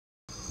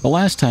The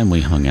last time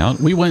we hung out,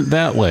 we went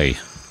that way,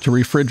 to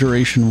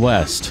Refrigeration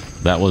West.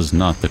 That was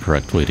not the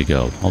correct way to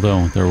go,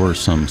 although there were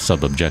some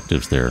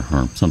sub-objectives there,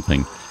 or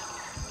something.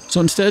 So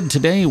instead,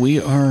 today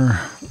we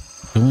are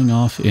going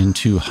off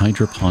into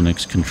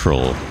hydroponics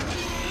control.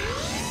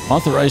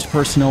 Authorized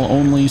personnel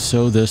only,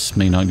 so this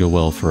may not go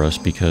well for us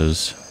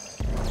because,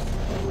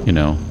 you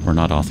know, we're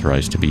not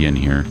authorized to be in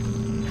here.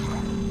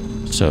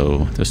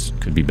 So this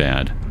could be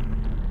bad.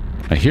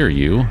 I hear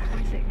you.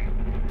 Isaac,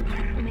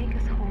 make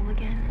us whole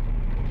again.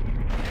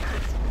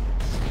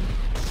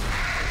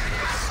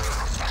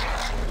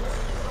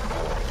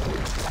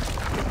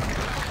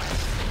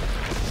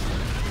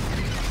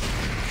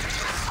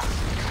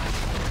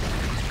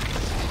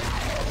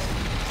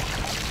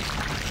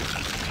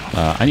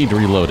 I need to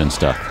reload and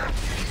stuff.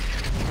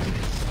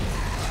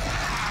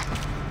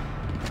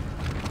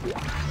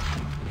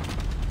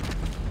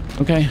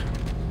 Okay.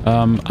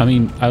 I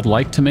mean, I'd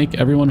like to make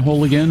everyone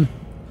whole again,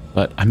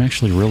 but I'm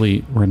actually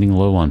really running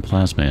low on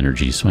plasma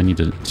energy, so I need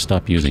to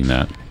stop using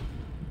that,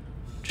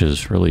 which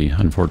is really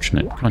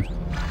unfortunate. Come on.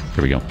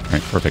 Here we go. All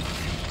right, perfect.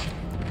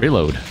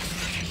 Reload.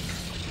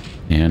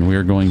 And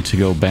we're going to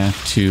go back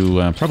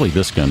to probably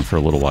this gun for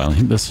a little while. I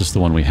think this is the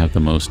one we have the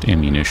most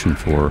ammunition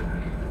for.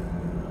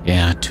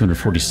 Yeah,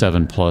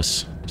 247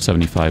 plus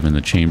 75 in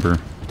the chamber.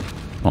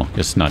 Well, I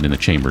guess not in the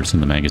chamber, it's in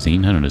the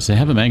magazine. I don't know, does it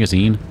have a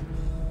magazine?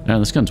 No,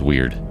 this gun's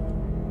weird.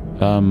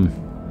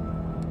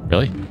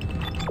 Really?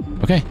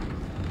 Okay.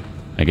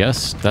 I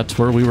guess that's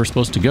where we were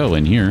supposed to go,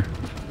 in here.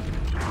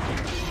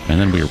 And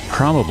then we were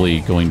probably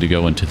going to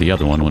go into the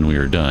other one when we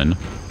were done.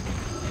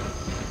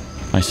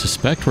 I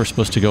suspect we're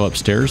supposed to go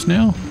upstairs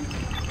now?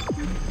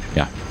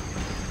 Yeah.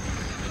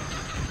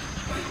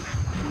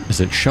 Is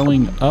it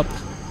showing up?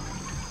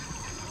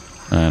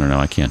 I don't know,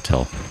 I can't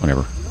tell.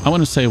 Whatever. I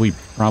want to say we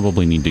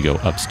probably need to go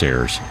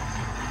upstairs.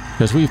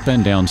 Because we've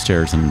been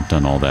downstairs and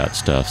done all that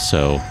stuff,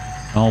 so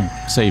I'll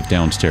save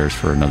downstairs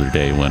for another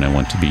day when I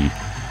want to be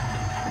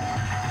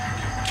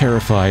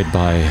terrified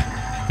by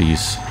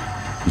these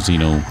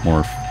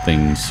xenomorph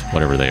things,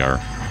 whatever they are,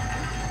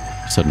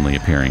 suddenly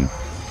appearing.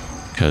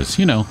 Because,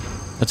 you know,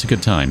 that's a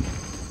good time.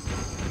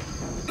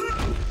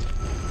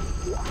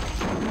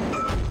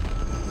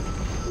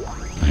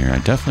 Here, I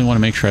definitely want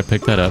to make sure I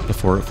pick that up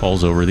before it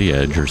falls over the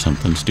edge or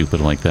something stupid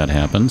like that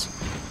happens.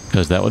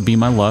 Because that would be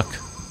my luck.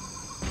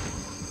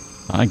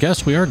 I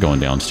guess we are going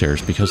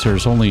downstairs because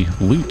there's only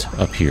loot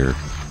up here.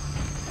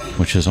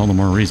 Which is all the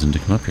more reason to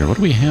come up here. What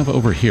do we have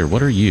over here?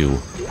 What are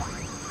you?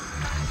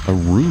 A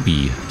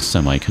ruby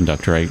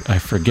semiconductor. I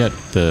forget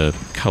the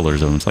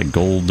colors of them. It's like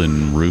gold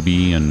and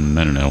ruby and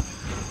I don't know.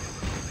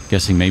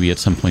 Guessing maybe at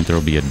some point there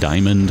will be a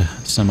diamond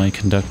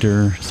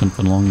semiconductor.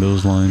 Something along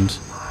those lines.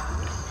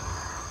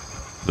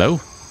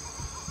 Hello?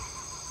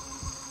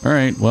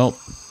 Alright, well,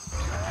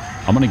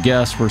 I'm gonna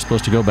guess we're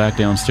supposed to go back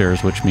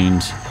downstairs, which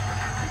means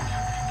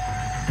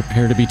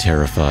prepare to be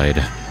terrified.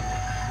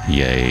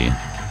 Yay.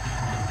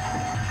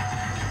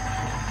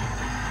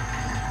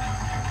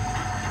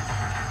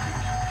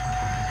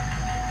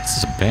 This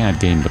is a bad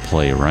game to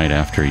play right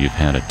after you've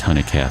had a ton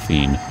of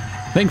caffeine.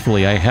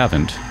 Thankfully, I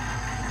haven't.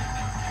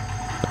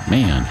 But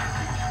man,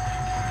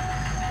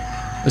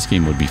 this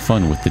game would be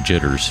fun with the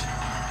jitters.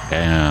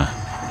 Yeah.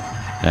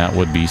 That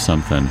would be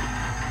something.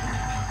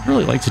 I'd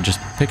really like to just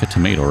pick a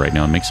tomato right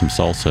now and make some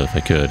salsa if I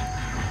could.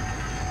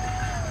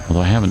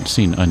 Although I haven't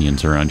seen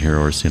onions around here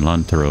or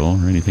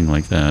cilantro or anything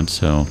like that,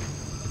 so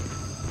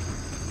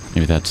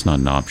maybe that's not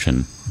an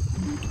option.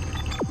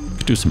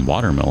 Could do some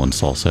watermelon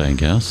salsa, I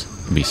guess.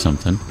 Would be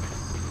something.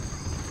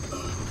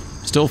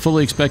 Still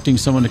fully expecting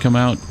someone to come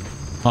out,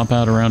 pop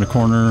out around a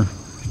corner,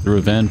 through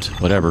a vent,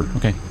 whatever.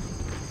 Okay.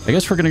 I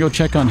guess we're going to go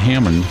check on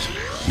Hammond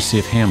and see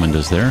if Hammond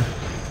is there.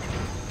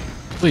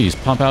 Please,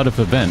 pop out of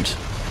a vent.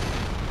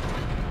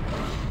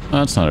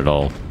 That's not at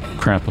all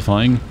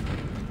crapifying.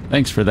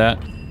 Thanks for that.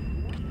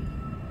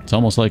 It's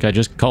almost like I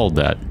just called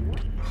that.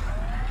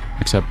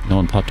 Except no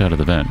one popped out of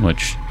the vent,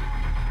 which...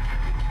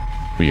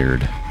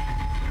 weird.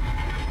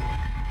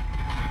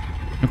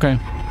 Okay.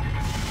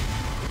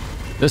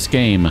 This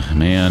game,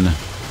 man.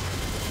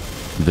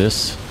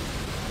 This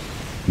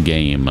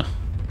game.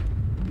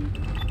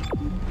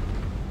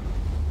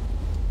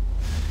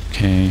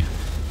 Okay.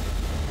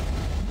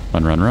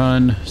 Run, run,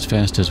 run, as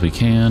fast as we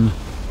can.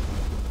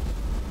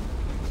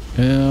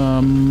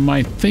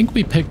 I think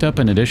we picked up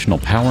an additional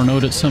power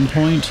node at some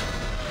point.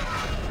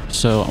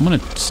 So I'm going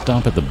to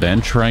stop at the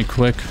bench right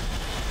quick.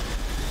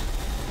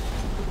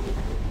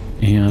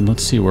 And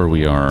let's see where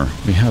we are.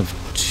 We have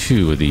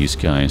 2 of these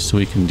guys, so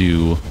we can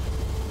do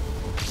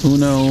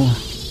Uno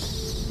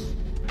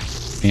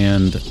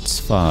and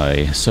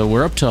Zwei. So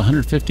we're up to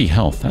 150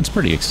 health. That's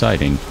pretty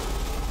exciting.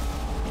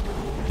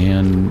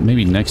 And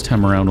maybe next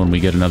time around when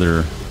we get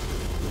another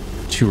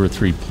 2 or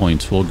 3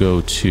 points, we'll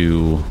go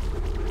to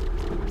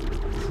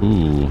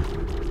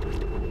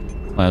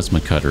plasma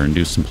cutter and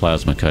do some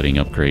plasma cutting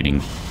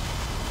upgrading,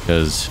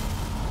 because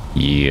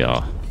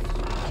yeah,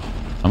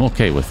 I'm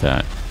okay with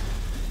that,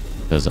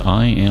 because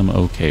I am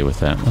okay with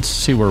that. Let's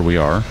see where we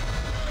are.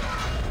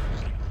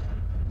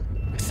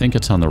 I think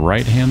it's on the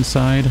right-hand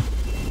side.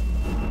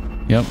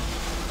 Yep.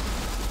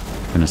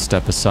 Gonna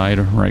step aside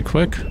right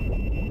quick.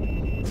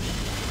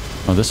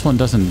 Oh, this one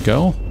doesn't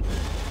go?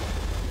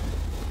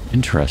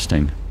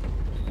 Interesting.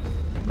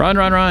 Run,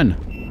 run, run!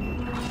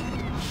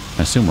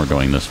 I assume we're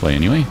going this way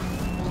anyway.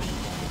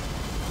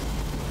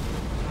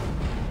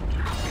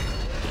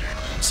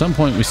 At some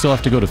point, we still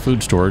have to go to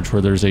food storage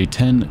where there's a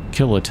 10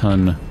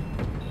 kiloton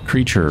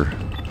creature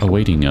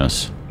awaiting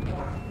us.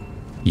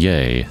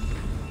 Yay.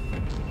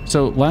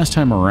 So last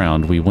time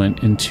around, we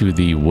went into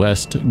the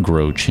west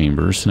grow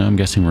chamber. So now I'm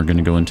guessing we're going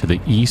to go into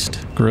the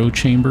east grow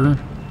chamber.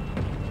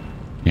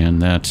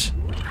 And that,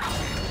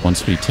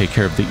 once we take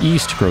care of the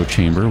east grow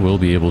chamber, we'll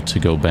be able to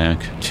go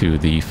back to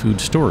the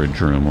food storage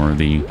room or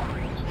the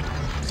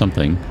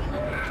something.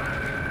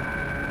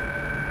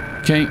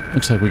 Okay,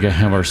 looks like we gotta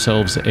have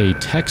ourselves a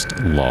text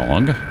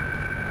log.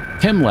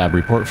 Chem lab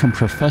report from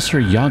Professor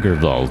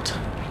Jagerwald.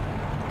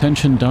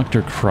 Attention,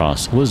 Dr.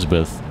 Cross.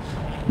 Elizabeth.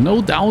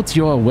 No doubt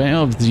you're aware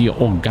of the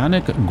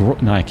organic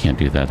growth... No, I can't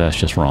do that. That's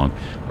just wrong.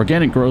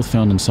 Organic growth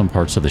found in some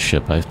parts of the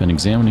ship. I've been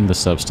examining the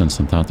substance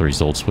and thought the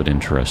results would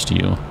interest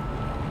you.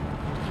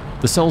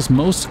 The cells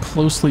most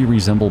closely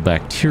resemble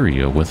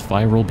bacteria with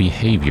viral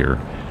behavior.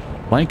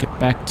 Like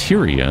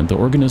bacteria, the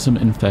organism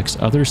infects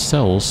other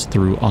cells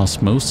through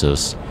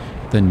osmosis,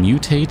 then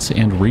mutates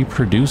and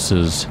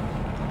reproduces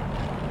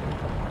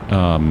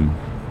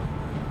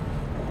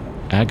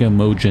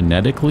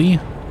agamogenetically?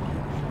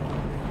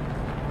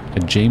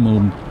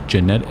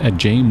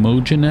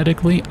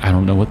 Agamogenetically? I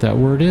don't know what that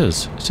word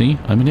is. See?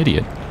 I'm an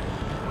idiot.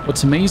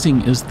 What's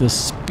amazing is the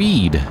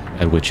speed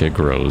at which it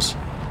grows.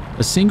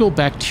 A single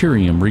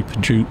bacterium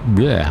reproduces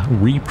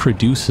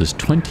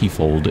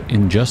 20-fold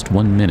in just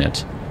 1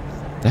 minute.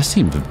 That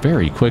seemed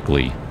very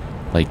quickly.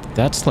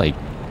 That's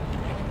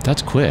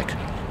quick.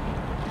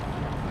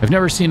 I've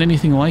never seen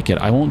anything like it.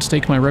 I won't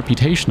stake my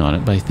reputation on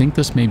it, but I think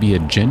this may be a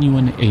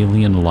genuine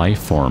alien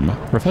life form.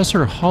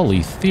 Professor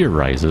Hawley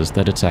theorizes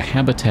that it's a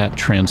habitat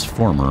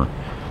transformer.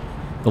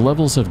 The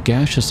levels of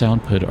gaseous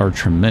output are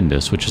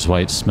tremendous, which is why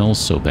it smells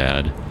so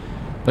bad.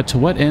 But to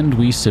what end,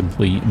 we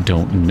simply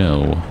don't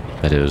know.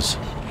 That is,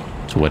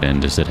 to what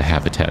end is it a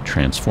habitat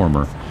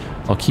transformer?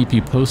 I'll keep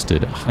you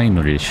posted,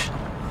 Heinrich.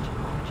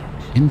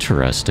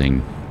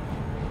 Interesting.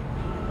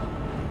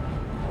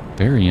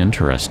 Very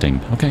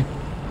interesting. Okay.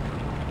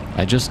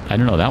 I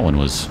don't know, that one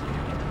was,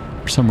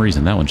 for some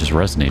reason, that one just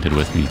resonated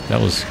with me.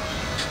 There's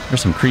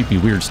some creepy,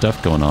 weird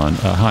stuff going on.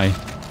 Hi.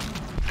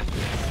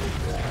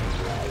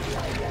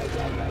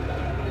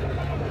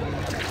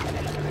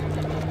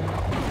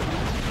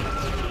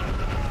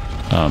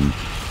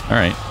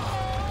 Alright.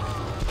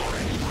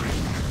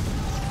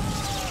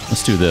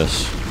 Let's do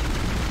this.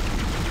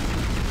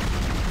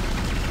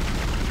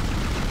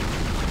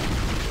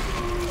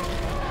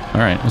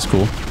 Alright, that's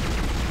cool.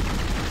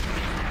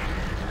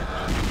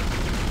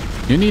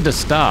 You need to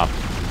stop.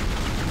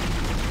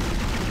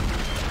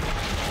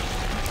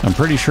 I'm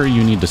pretty sure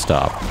you need to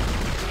stop.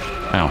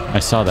 Ow, I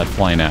saw that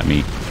flying at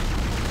me.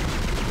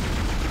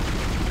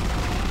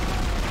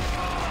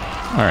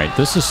 Alright,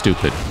 this is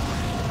stupid.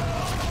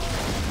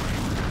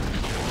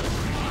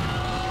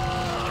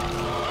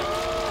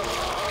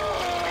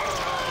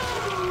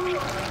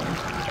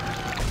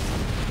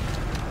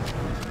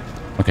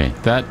 Okay,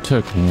 that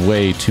took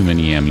way too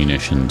many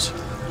ammunitions.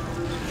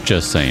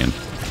 Just saying.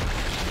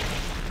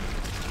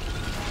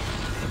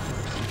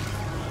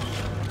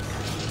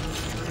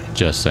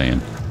 Just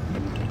saying.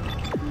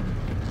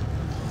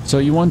 So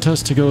you want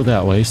us to go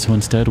that way, so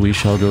instead we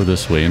shall go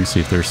this way and see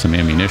if there's some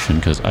ammunition,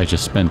 because I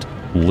just spent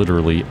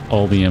literally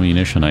all the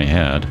ammunition I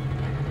had.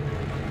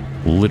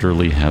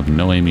 Literally have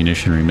no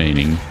ammunition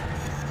remaining.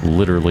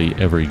 Literally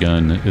every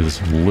gun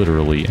is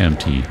literally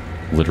empty.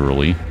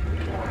 Literally.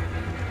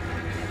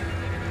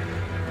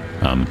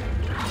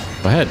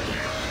 Go ahead.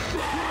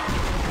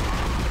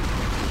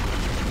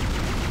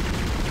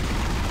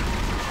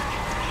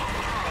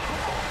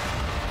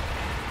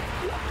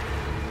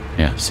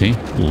 Yeah, see?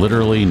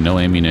 Literally no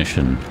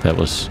ammunition. That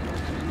was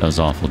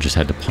awful. Just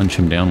had to punch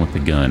him down with the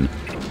gun.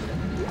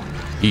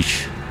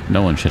 Eesh.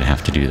 No one should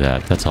have to do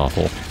that. That's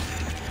awful.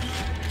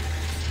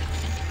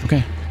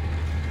 Okay.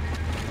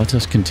 Let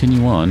us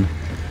continue on.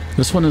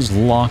 This one is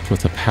locked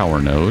with a power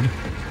node.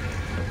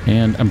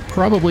 And I'm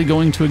probably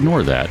going to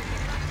ignore that.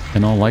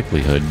 In all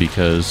likelihood,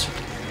 because...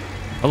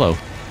 Hello.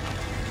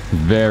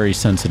 Very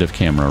sensitive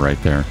camera right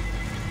there.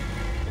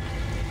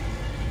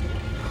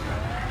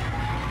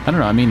 I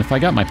don't know, I mean, if I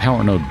got my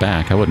power node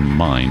back, I wouldn't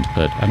mind,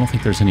 but I don't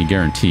think there's any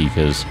guarantee,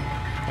 because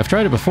I've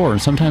tried it before, and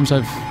sometimes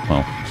I've...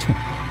 Well,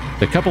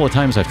 the couple of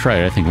times I've tried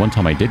it, I think one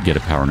time I did get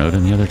a power node,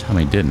 and the other time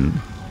I didn't.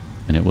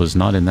 And it was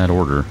not in that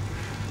order.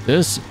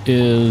 This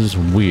is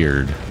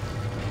weird.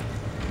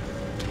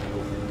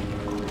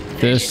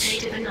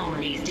 This...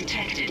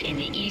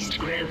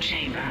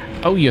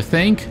 Oh, you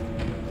think?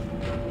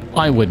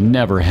 I would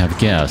never have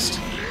guessed.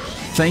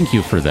 Thank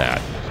you for that.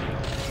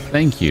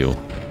 Thank you.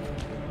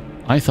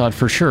 I thought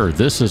for sure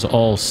this is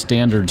all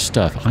standard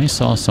stuff. I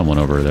saw someone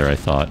over there, I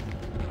thought.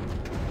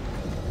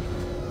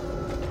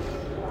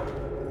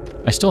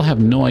 I still have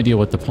no idea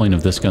what the point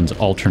of this gun's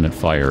alternate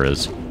fire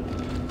is.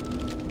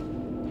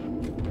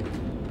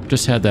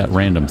 Just had that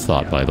random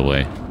thought, by the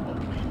way.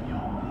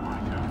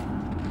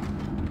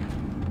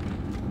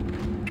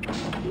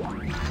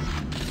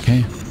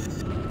 Okay.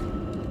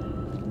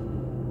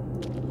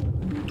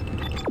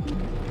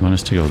 You want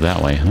us to go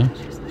that way, huh?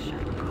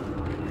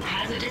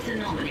 Hazardous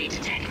anomaly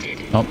detected.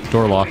 Oh,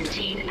 door locked.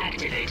 Routine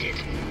activated.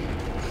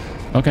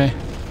 Okay.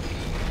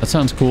 That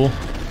sounds cool.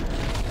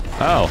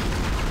 Oh.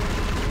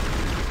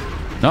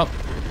 Nope.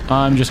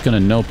 I'm just gonna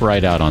nope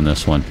right out on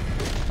this one.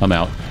 I'm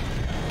out.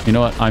 You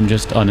know what? I'm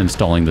just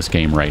uninstalling this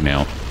game right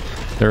now.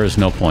 There is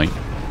no point.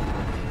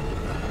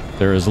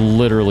 There is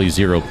literally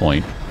 0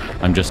 point.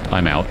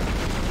 I'm out.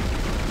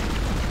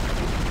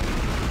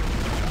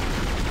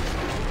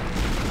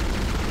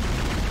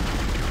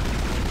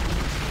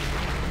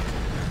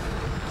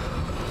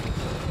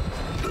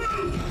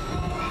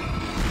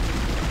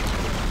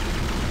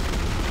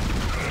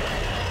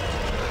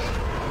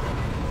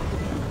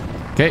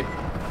 Okay.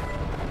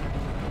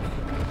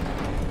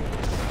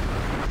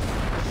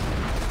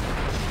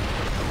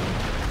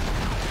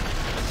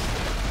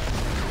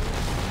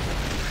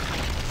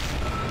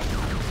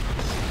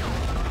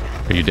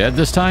 Are you dead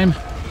this time?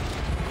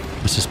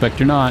 I suspect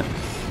you're not.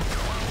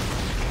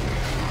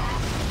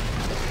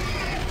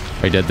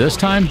 Are you dead this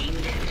time?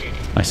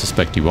 I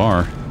suspect you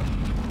are.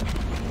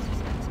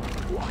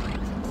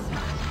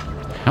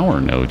 Power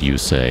node, you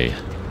say?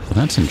 Well,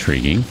 that's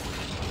intriguing.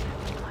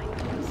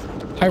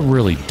 I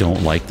really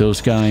don't like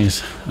those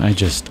guys.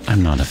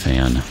 I'm not a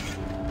fan.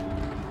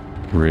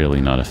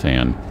 Really not a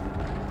fan.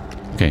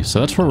 Okay, so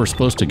that's where we're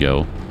supposed to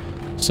go.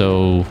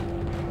 So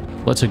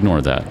let's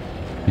ignore that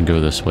and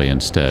go this way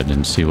instead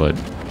and see what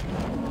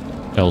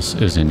else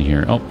is in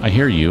here. Oh, I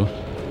hear you.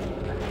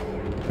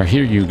 I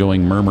hear you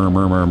going murmur,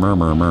 murmur,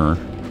 murmur, murmur.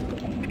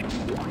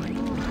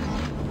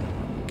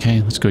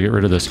 Okay, let's go get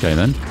rid of this guy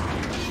then.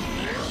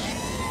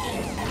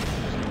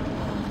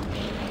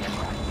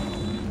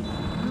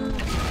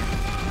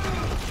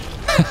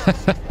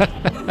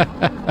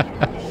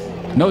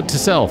 Note to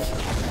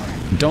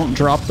self, don't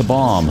drop the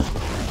bomb.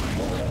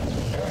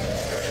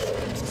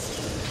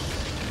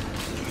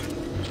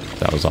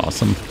 That was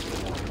awesome.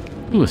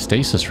 Ooh, a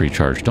stasis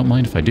recharge. Don't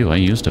mind if I do. I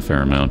used a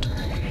fair amount.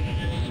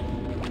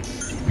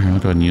 I'll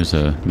go ahead and use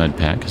a med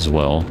pack as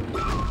well.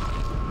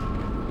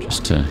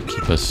 Just to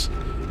keep us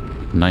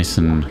nice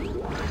and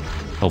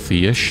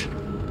healthy-ish.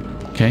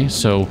 Okay,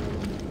 so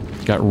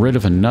got rid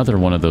of another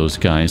one of those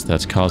guys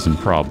that's causing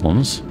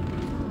problems.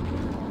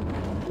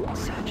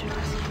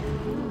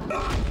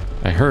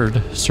 I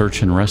heard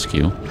search and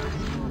rescue.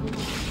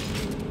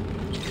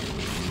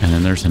 And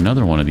then there's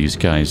another one of these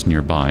guys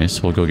nearby,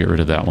 so we'll go get rid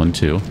of that one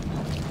too.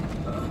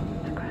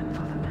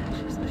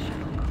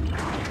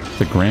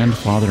 The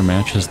grandfather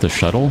matches the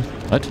shuttle?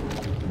 What?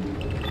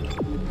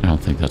 I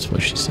don't think that's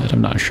what she said.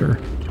 I'm not sure.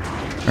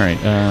 Alright,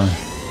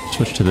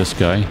 switch to this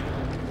guy.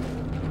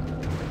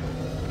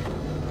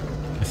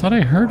 I thought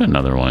I heard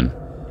another one.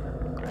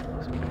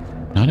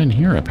 Not in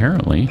here,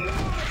 apparently.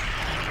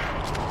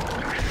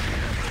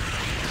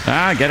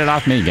 Ah, get it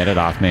off me, get it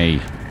off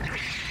me.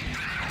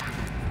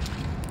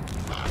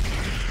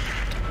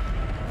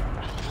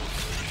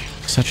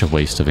 Such a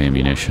waste of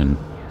ammunition.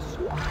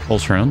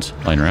 Pulse rounds,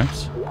 line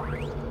racks.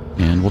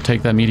 And we'll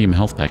take that medium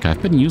health pack.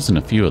 I've been using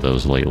a few of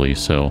those lately,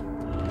 so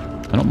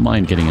I don't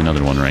mind getting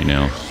another one right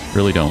now.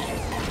 Really don't.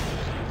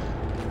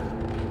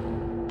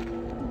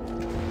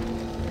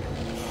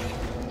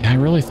 Yeah, I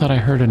really thought I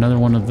heard another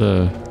one of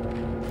the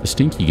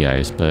stinky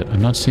guys, but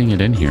I'm not seeing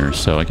it in here,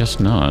 so I guess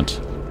not.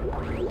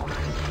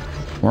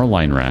 More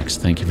line racks.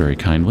 Thank you very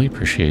kindly.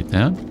 Appreciate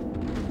that.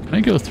 Can I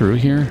go through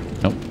here?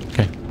 Nope.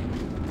 Okay.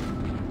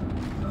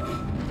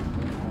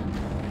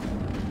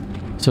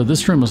 So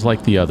this room is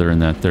like the other in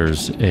that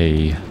there's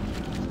a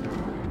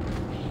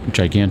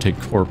gigantic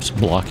corpse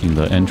blocking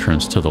the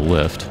entrance to the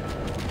lift.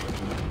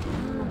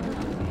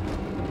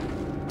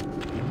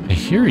 I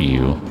hear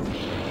you.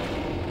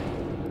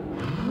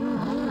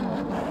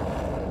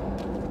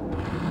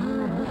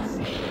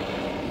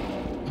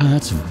 Oh,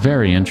 that's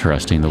very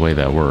interesting the way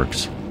that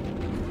works.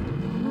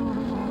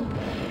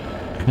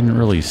 I hadn't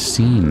really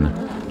seen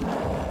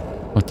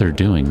what they're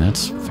doing.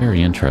 That's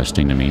very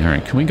interesting to me.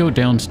 Alright, can we go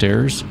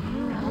downstairs?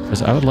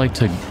 Because I would like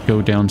to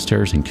go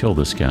downstairs and kill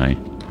this guy.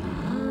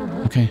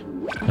 Okay.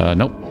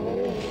 Nope.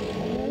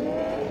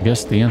 I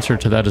guess the answer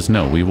to that is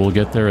no. We will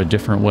get there a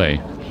different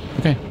way.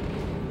 Okay.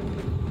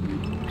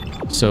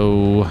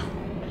 So...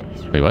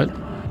 Wait, what?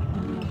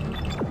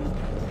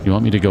 You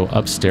want me to go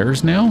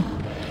upstairs now?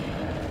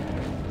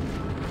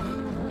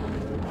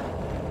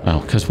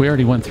 Oh, because we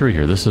already went through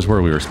here. This is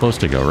where we were supposed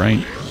to go,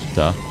 right?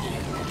 Duh.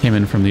 Came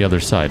in from the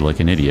other side like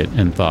an idiot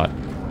and thought,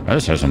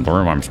 this isn't the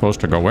room I'm supposed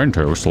to go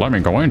into, so let me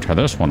go into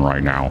this one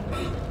right now.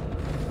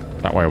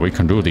 That way we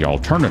can do the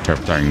alternative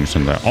things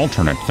and the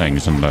alternate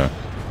things and the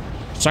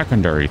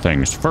secondary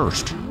things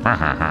first. Ha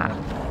ha ha.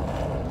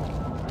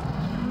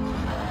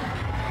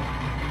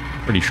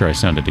 Pretty sure I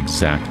sounded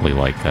exactly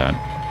like that.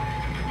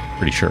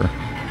 Pretty sure.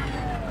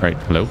 Right,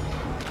 hello?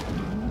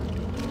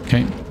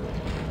 Okay.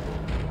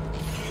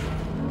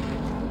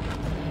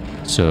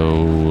 So,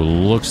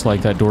 looks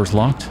like that door's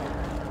locked.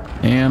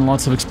 And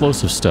lots of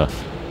explosive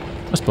stuff.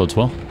 This bodes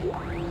well.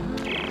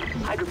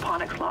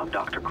 Hydroponics log,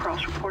 Dr.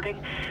 Cross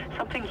reporting.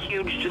 Something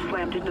huge just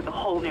slammed into the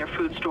hull near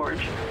food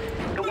storage.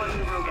 It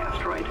wasn't a rogue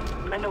asteroid.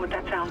 I know what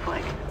that sounds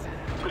like.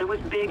 But it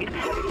was big and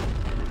heavy.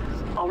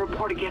 I'll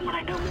report again when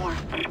I know more.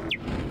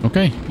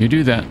 Okay, you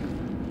do that.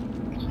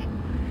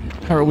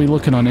 How are we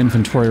looking on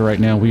inventory right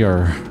now? We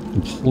are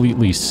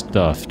completely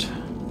stuffed.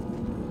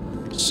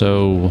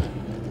 So...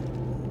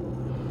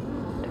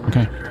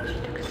 okay.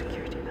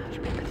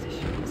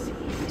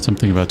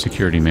 Something about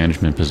security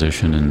management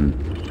position and...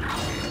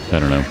 I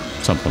don't know.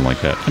 Something like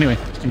that. Anyway,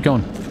 let's keep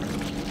going.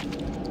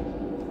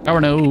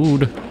 Power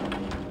node.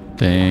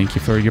 Thank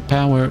you for your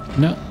power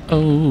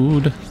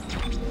node.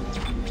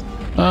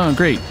 Oh,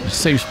 great.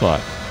 Safe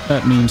spot.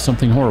 That means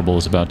something horrible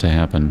is about to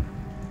happen.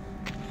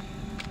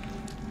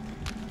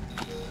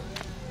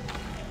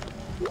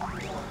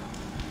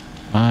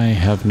 I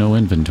have no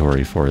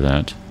inventory for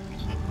that.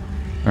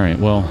 Alright,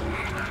 well...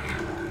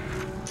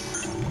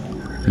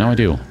 now I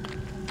do.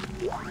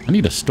 I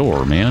need a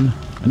store, man.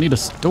 I need a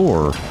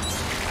store.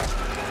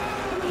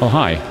 Oh,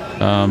 hi.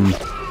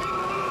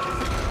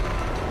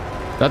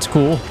 That's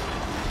cool.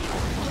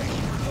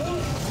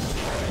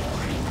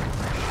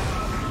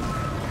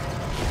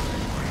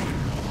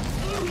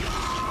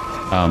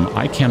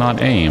 I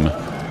cannot aim.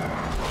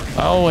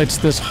 Oh, it's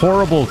this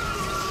horrible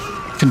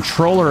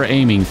controller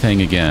aiming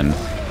thing again.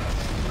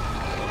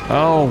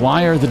 Oh,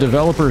 why are the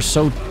developers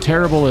so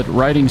terrible at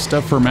writing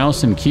stuff for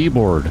mouse and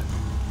keyboard?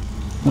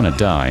 I'm gonna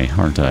die,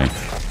 aren't I?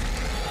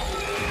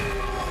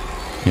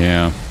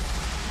 Yeah.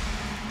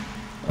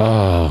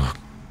 Oh.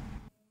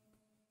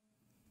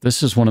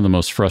 This is one of the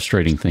most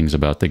frustrating things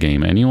about the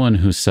game. Anyone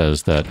who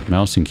says that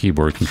mouse and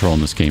keyboard control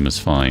in this game is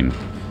fine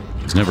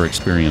has never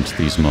experienced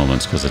these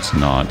moments, because it's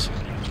not.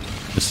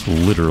 It's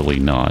literally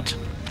not.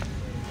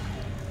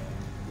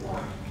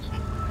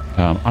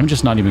 I'm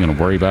just not even going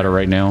to worry about it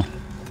right now.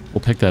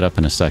 We'll pick that up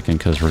in a second,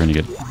 because we're going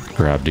to get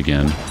grabbed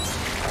again.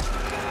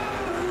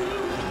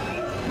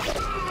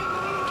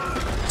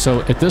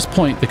 So at this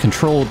point, the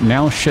control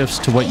now shifts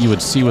to what you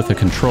would see with a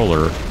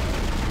controller.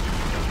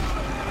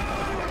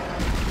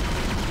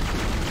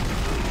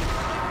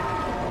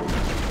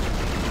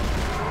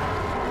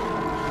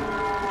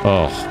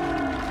 Oh.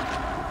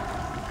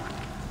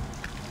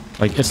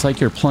 Like, it's like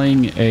you're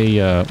playing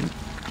a,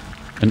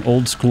 an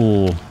old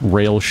school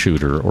rail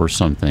shooter or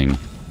something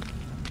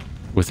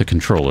with a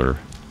controller,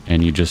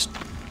 and you just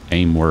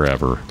aim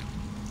wherever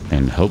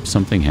and hope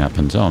something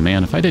happens. Oh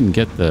man, if I didn't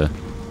get the...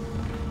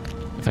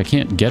 if I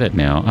can't get it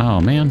now,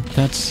 oh man,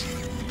 that's...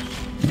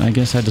 I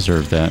guess I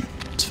deserve that.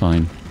 It's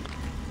fine.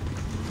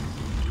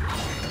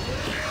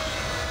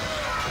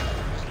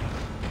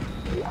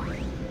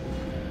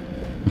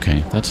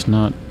 Okay, that's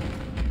not...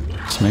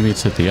 so maybe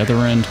it's at the other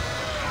end?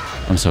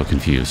 I'm so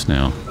confused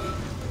now.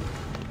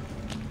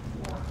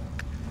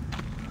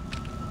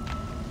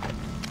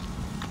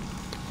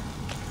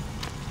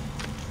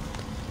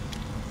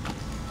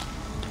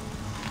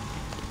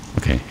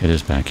 Okay, it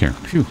is back here.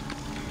 Phew.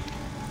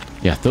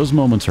 Yeah, those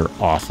moments are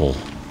awful.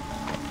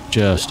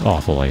 Just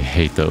awful. I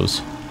hate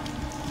those.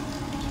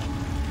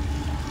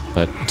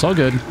 But it's all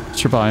good.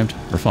 Survived.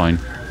 We're fine.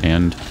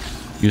 And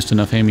used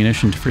enough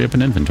ammunition to free up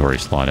an inventory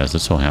slot, as it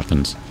so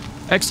happens.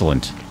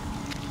 Excellent.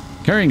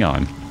 Carrying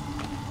on.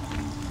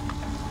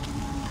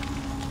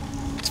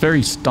 It's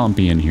very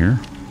stompy in here.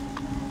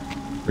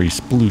 Very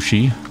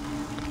splooshy.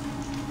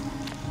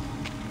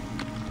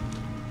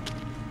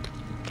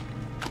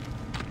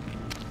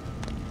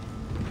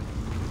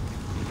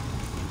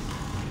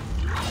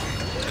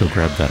 Let's go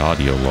grab that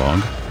audio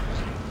log.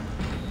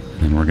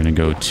 And we're going to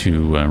go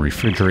to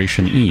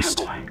Refrigeration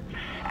East.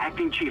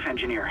 Acting Chief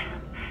Engineer.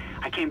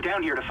 I came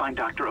down here to find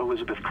Dr.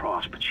 Elizabeth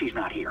Cross, but she's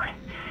not here.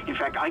 In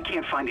fact, I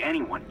can't find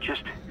anyone.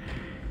 Just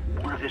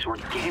more of this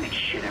organic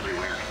shit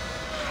everywhere.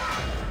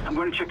 I'm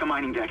going to check the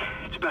mining deck.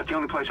 It's about the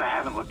only place I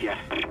haven't looked yet.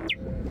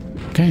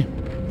 Okay.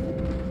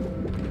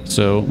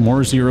 So,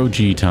 more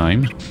zero-G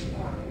time.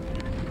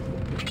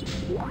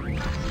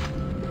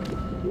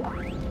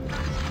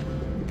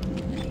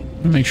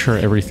 Make sure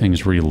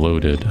everything's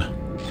reloaded.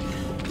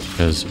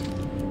 Because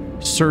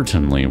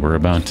certainly we're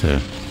about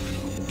to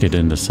get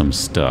into some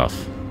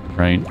stuff,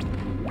 right?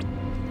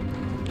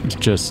 It's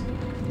just...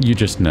 you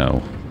just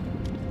know.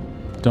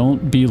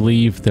 Don't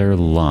believe their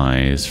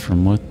lies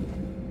from what...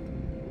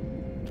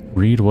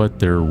 read what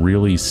they're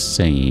really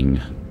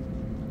saying.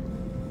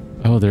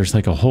 Oh, there's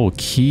like a whole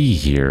key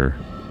here.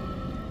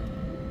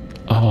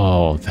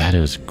 Oh, that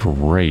is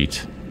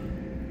great.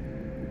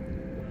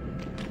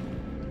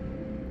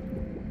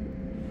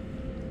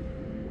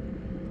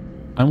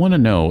 I want to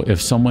know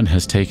if someone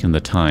has taken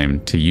the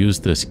time to use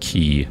this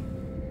key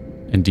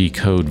and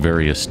decode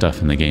various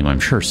stuff in the game. I'm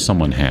sure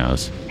someone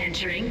has.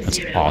 That's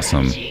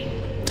awesome.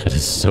 That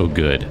is so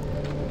good.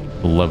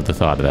 I love the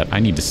thought of that. I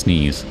need to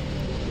sneeze.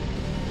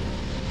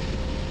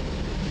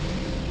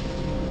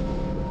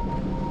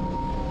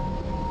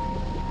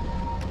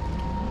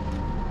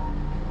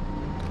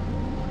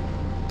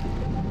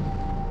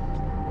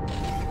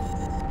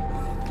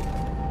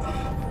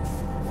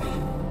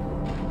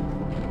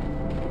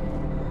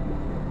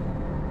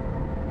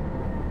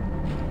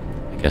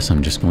 Guess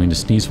I'm just going to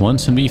sneeze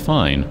once and be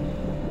fine.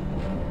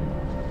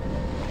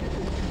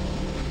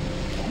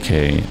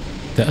 Okay,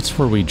 that's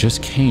where we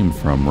just came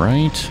from,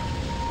 right?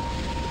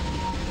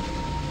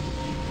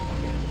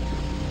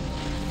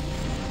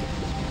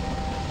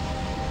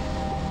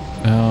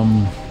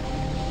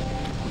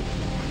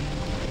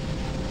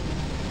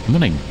 I'm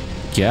gonna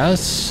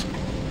guess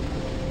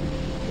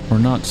we're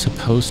not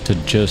supposed to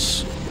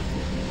just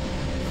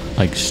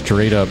like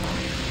straight up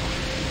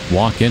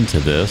walk into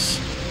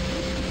this.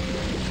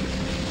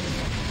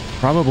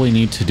 Probably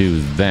need to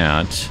do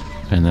that,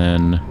 and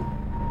then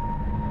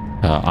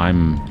I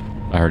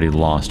already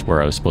lost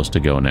where I was supposed to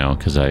go now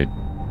because I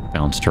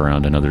bounced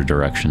around another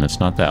direction.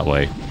 It's not that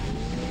way.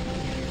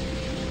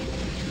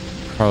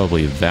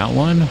 Probably that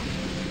one,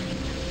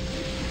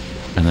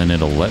 and then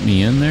it'll let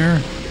me in there.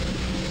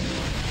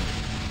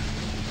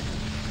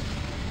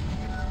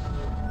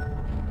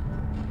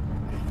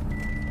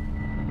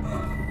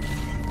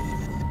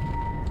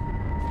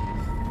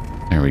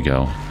 There we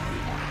go.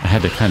 I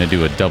had to kind of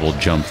do a double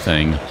jump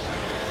thing.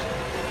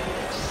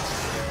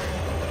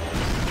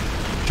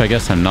 Which I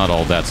guess I'm not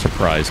all that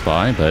surprised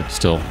by, but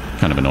still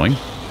kind of annoying.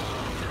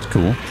 It's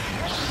cool.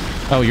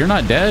 Oh, you're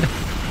not dead?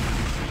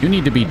 You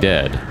need to be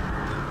dead.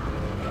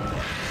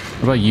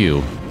 What about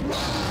you?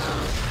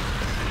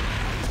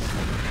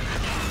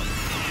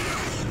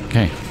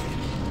 Okay.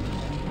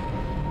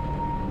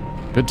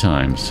 Good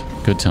times.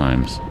 Good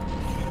times.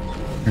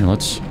 Here,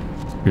 let's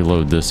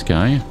reload this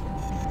guy.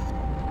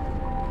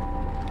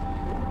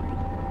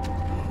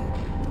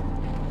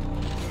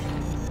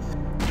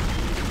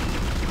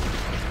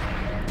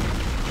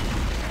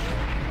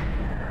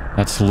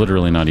 That's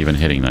literally not even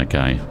hitting that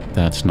guy.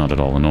 That's not at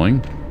all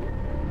annoying.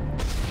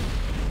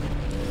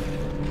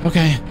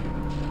 Okay.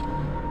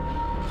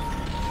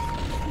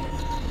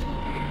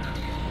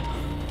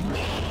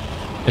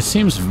 It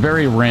seems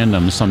very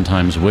random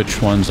sometimes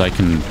which ones I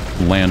can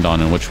land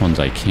on and which ones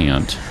I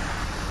can't.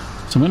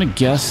 So I'm gonna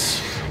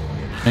guess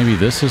maybe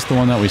this is the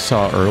one that we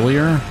saw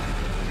earlier.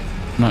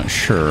 I'm not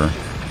sure.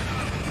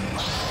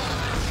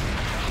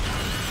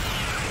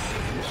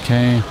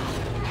 Okay.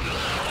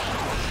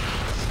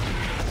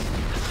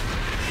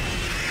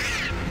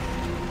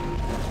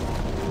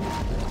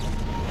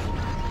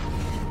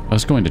 I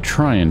was going to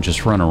try and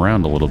just run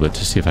around a little bit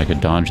to see if I could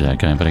dodge that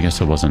guy, but I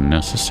guess it wasn't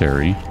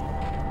necessary.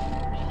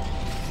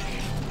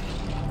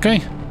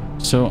 Okay,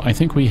 so I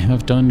think we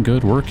have done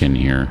good work in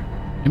here.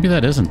 Maybe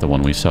that isn't the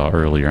one we saw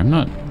earlier. I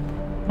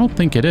don't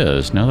think it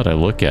is, now that I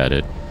look at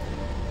it.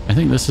 I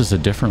think this is a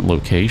different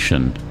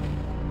location.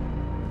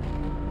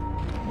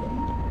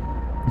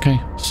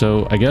 Okay,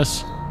 so I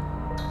guess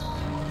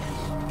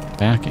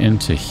back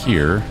into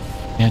here.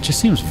 Yeah, it just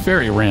seems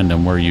very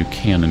random where you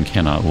can and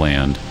cannot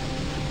land.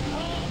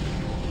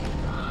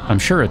 I'm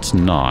sure it's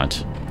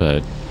not,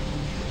 but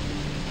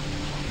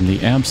in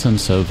the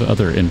absence of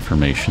other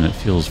information, it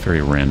feels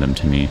very random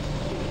to me.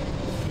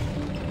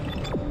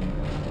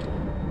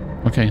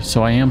 Okay,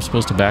 so I am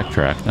supposed to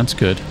backtrack. That's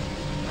good.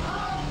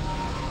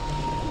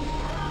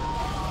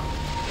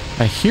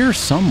 I hear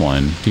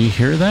someone. Do you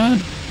hear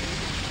that?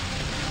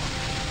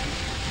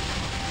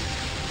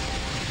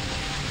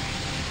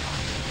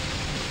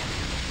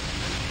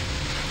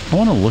 I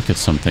want to look at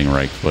something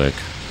right quick.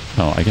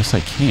 Oh, I guess I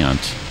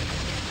can't.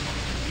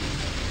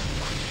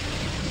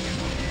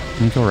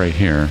 Let me go right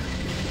here.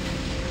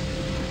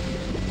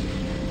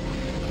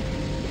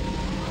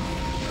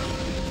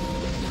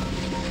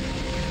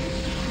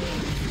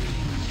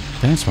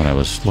 That's what I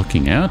was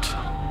looking at.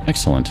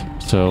 Excellent.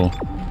 So,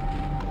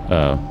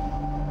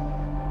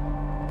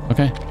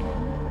 okay.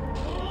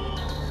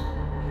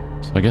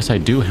 So I guess I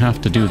do have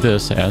to do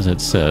this as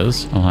it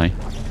says. Oh, hi.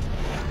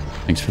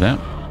 Thanks for that.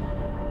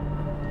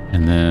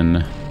 And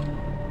then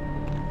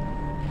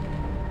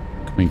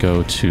can we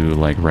go to,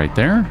 like, right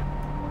there?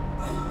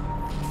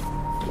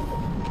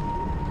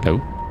 No.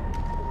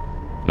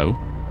 No.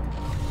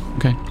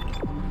 Okay.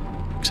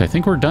 Because I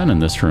think we're done in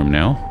this room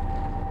now.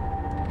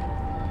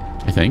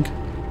 I think.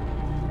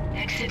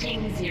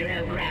 Exiting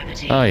zero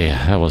gravity. Oh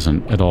yeah, that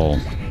wasn't at all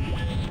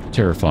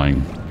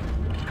terrifying.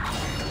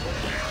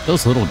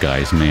 Those little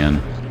guys, man.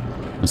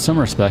 In some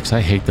respects, I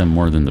hate them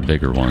more than the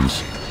bigger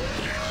ones.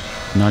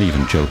 Not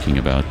even joking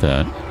about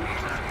that.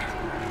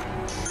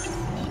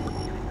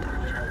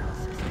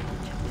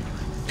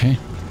 Okay.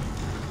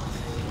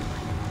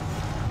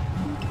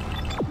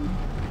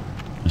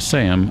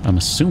 I'm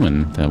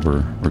assuming that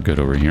we're good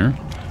over here.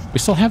 We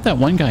still have that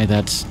one guy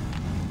that's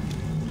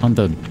on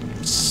the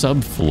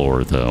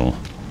subfloor, though.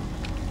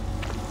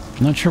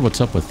 I'm not sure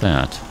what's up with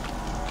that.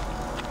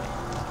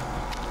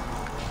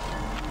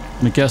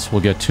 I guess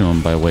we'll get to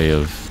him by way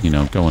of, you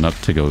know, going up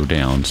to go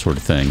down sort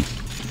of thing.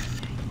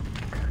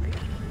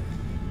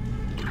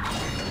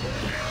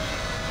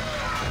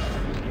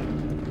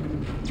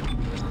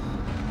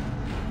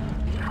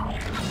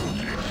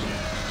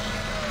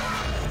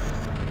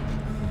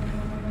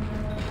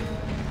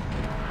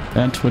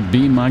 That would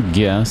be my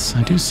guess.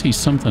 I do see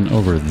something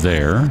over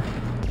there.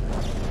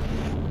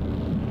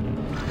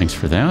 Thanks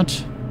for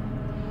that.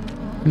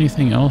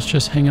 Anything else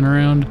just hanging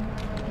around?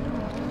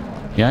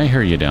 Yeah, I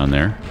hear you down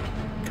there.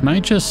 Can I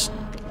just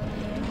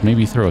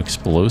maybe throw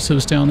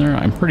explosives down there?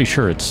 I'm pretty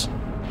sure it's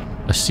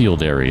a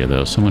sealed area,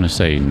 though, so I'm going to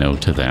say no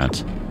to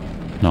that.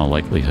 In all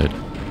likelihood.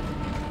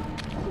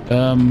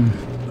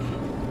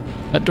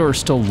 That door's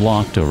still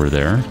locked over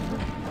there.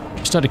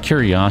 Just out of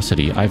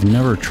curiosity, I've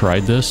never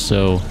tried this,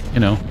 so, you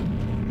know,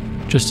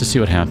 just to see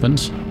what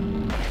happens.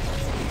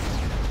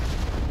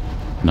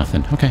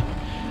 Nothing. Okay.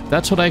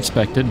 That's what I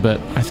expected,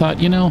 but I thought,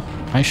 you know,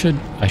 I should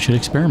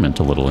experiment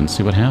a little and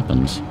see what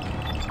happens.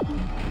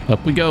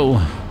 Up we go.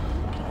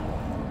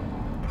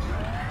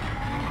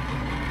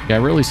 Yeah, I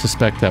really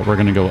suspect that we're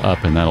going to go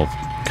up and that'll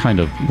kind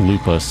of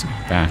loop us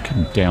back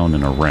down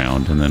and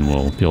around, and then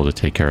we'll be able to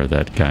take care of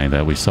that guy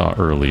that we saw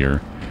earlier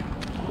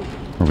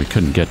where we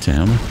couldn't get to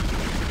him.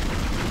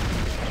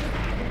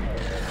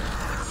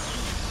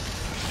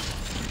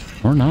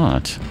 Or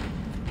not.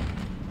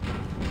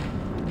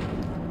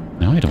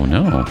 Now I don't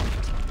know.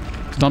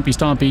 Stompy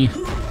stompy.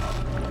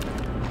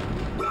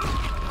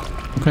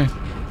 Okay.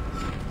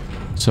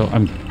 So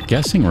I'm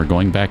guessing we're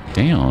going back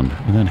down.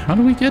 And then how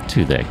do we get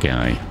to that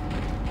guy?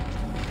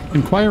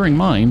 Inquiring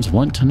minds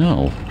want to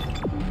know.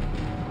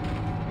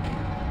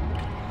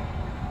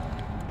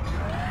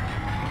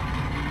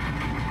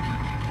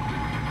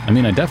 I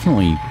mean, I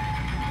definitely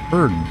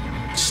heard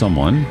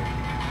someone.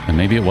 And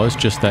maybe it was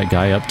just that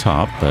guy up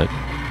top, but...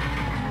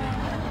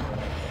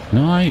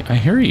 No, I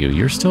hear you.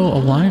 You're still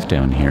alive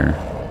down here.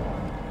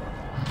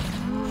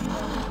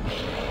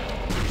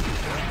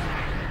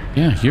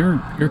 Yeah,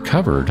 you're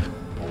covered.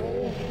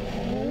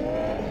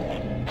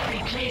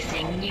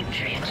 Replacing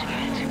nutrient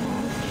vat.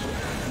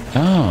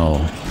 Oh.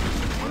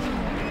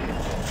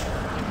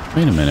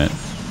 Wait a minute.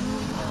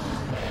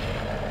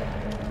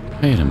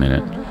 Wait a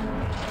minute.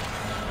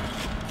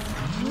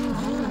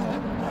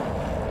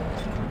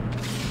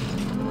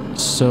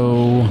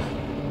 So...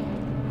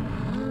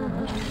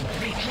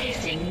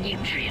 Replacing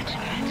nutrient vat.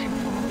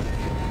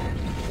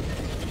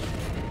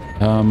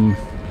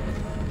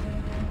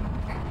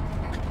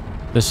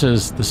 This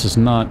is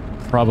not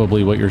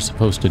probably what you're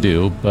supposed to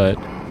do, but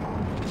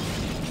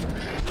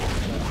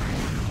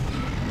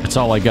it's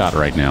all I got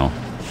right now.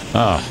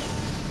 Ah,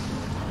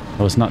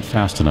 I was not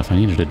fast enough. I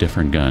needed a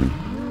different gun.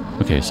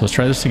 Okay, so let's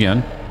try this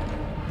again.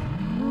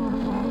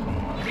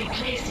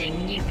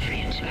 Replacing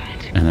nutrient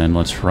vat. And then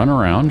let's run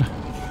around.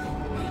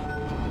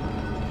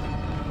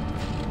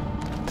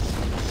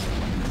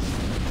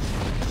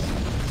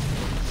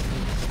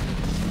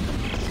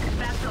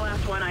 That's the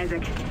last one,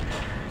 Isaac.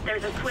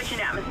 There's a switch in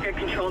atmosphere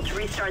control to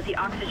restart the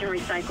oxygen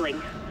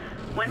recycling.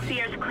 Once the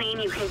air's clean,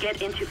 you can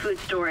get into food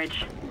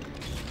storage.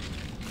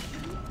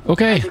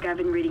 Okay. Isaac, I've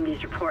been reading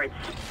these reports.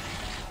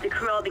 The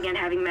crew all began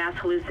having mass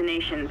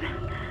hallucinations.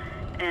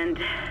 And...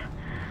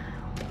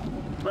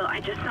 well, I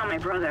just saw my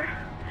brother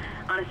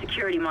on a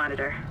security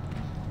monitor.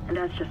 And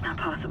that's just not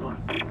possible.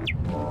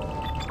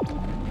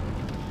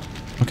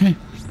 Okay.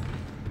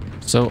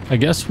 So I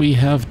guess we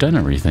have done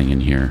everything in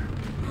here.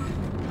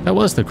 That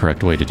was the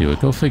correct way to do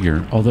it. Go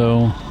figure.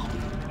 Although...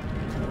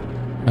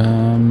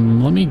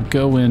 let me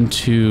go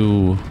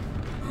into...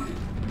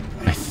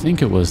 I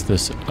think it was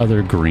this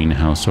other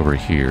greenhouse over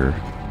here.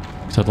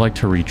 Because I'd like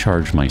to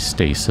recharge my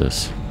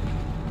stasis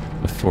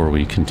before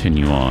we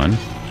continue on.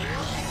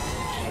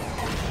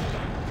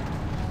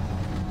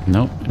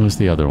 Nope, it was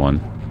the other one.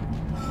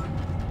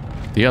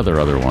 The other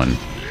one.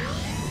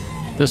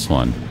 This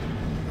one.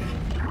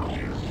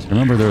 So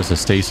remember there was a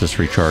stasis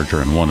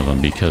recharger in one of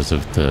them because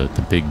of the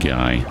big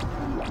guy.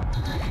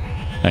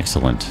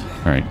 Excellent.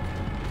 Alright.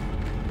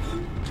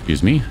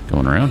 Excuse me,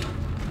 going around.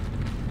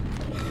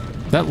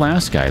 That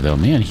last guy, though,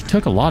 man, he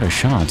took a lot of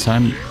shots.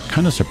 I'm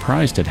kind of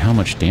surprised at how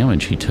much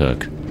damage he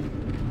took.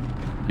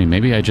 I mean,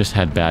 maybe I just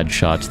had bad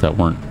shots that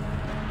weren't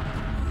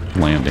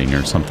landing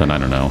or something, I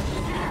don't know.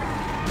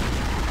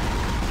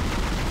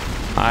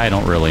 I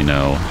don't really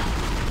know.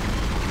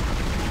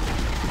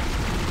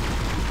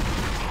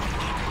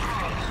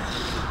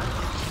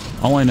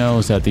 All I know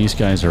is that these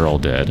guys are all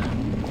dead.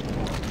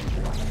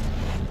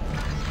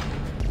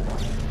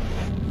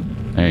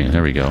 Hey,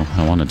 there we go.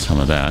 I wanted some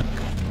of that.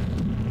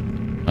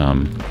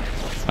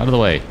 Out of the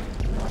way.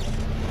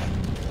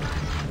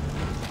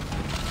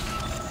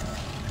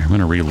 I'm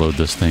gonna reload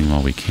this thing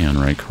while we can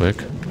right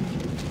quick.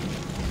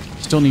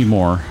 Still need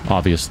more,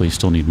 obviously,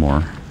 still need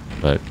more,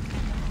 but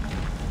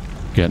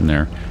getting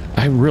there.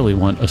 I really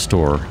want a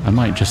store. I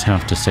might just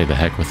have to say the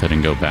heck with it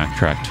and go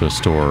backtrack to a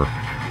store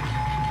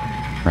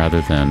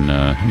rather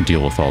than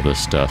deal with all this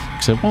stuff.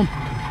 Because it won't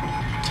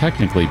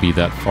technically be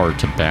that far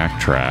to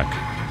backtrack.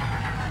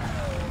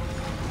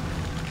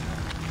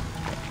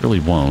 Really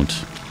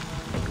won't.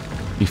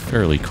 Be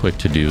fairly quick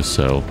to do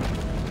so.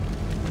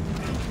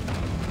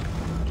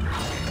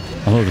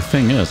 Although the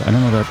thing is, I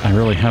don't know that I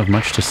really have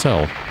much to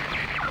sell.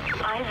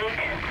 Isaac,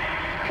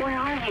 where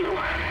are you?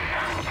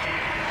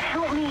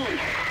 Help me.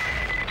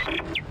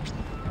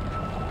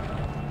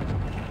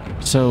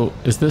 So,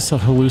 is this a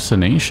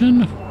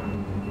hallucination?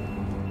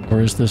 Or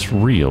is this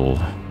real?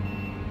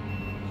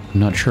 I'm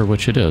not sure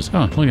which it is.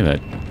 Oh, look at that.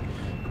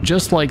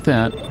 Just like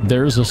that,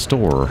 there's a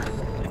store.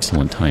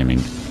 Excellent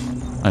timing.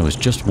 I was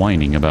just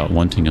whining about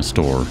wanting a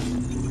store.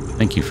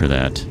 Thank you for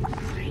that.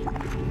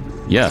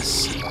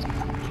 Yes.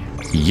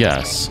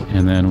 Yes.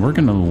 And then we're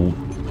gonna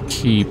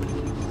keep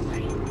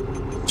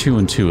 2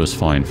 and 2 is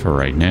fine for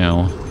right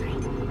now.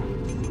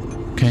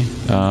 Okay.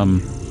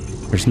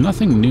 There's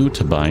nothing new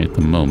to buy at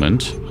the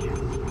moment.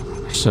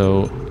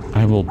 So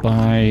I will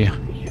buy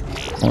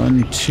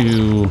 1,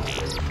 2,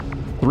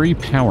 3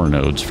 power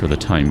nodes for the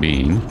time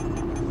being.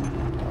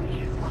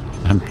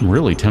 I'm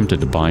really tempted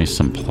to buy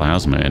some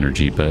plasma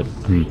energy, but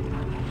I'm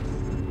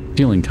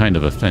feeling kind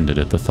of offended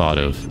at the thought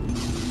of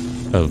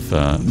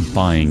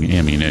buying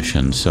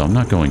ammunition, so I'm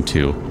not going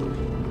to.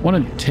 I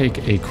want to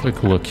take a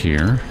quick look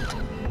here.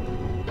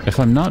 If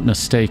I'm not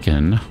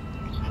mistaken,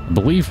 I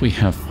believe we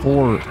have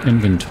 4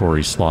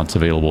 inventory slots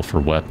available for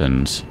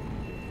weapons.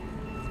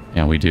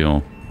 Yeah, we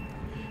do.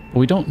 But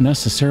we don't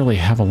necessarily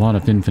have a lot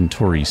of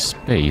inventory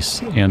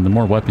space, and the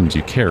more weapons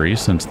you carry,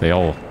 since they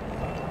all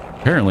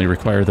apparently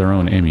require their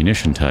own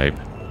ammunition type,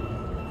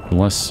 the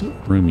less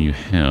room you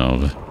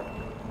have.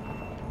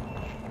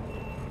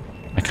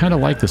 I kind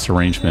of like this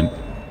arrangement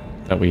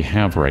that we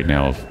have right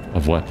now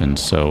of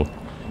weapons, so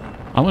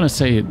I want to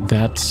say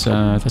that's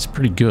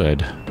pretty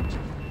good.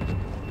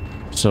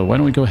 So why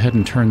don't we go ahead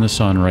and turn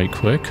this on right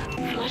quick.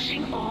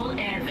 Flushing all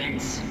air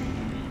vents.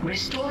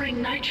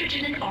 Restoring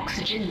nitrogen and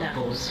oxygen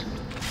levels.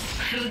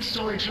 Food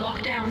storage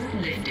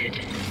lockdown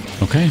lifted.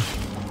 Okay.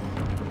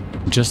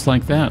 Just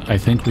like that, I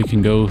think we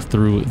can go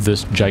through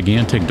this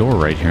gigantic door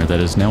right here that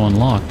is now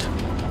unlocked.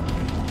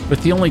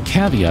 With the only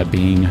caveat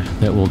being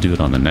that we'll do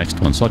it on the next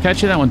one. So I'll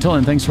catch you that one. Till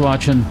then, thanks for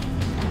watching.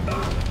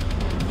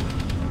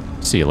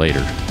 See you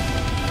later.